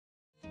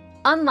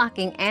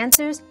unlocking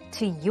answers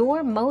to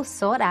your most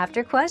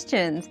sought-after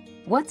questions.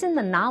 What's in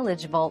the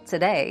Knowledge Vault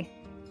today?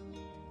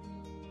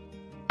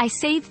 I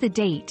save the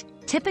date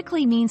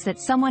typically means that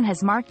someone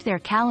has marked their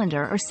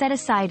calendar or set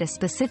aside a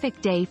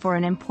specific day for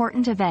an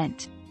important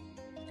event.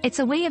 It's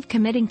a way of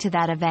committing to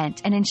that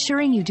event and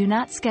ensuring you do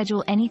not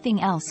schedule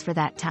anything else for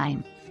that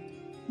time.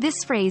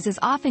 This phrase is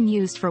often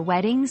used for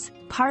weddings,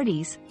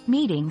 parties,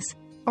 meetings,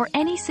 or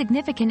any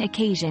significant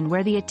occasion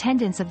where the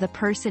attendance of the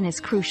person is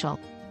crucial.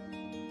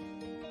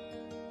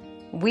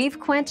 We've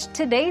quenched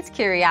today's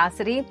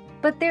curiosity,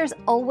 but there's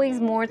always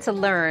more to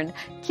learn.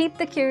 Keep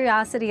the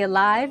curiosity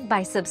alive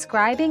by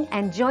subscribing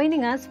and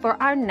joining us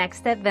for our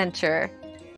next adventure.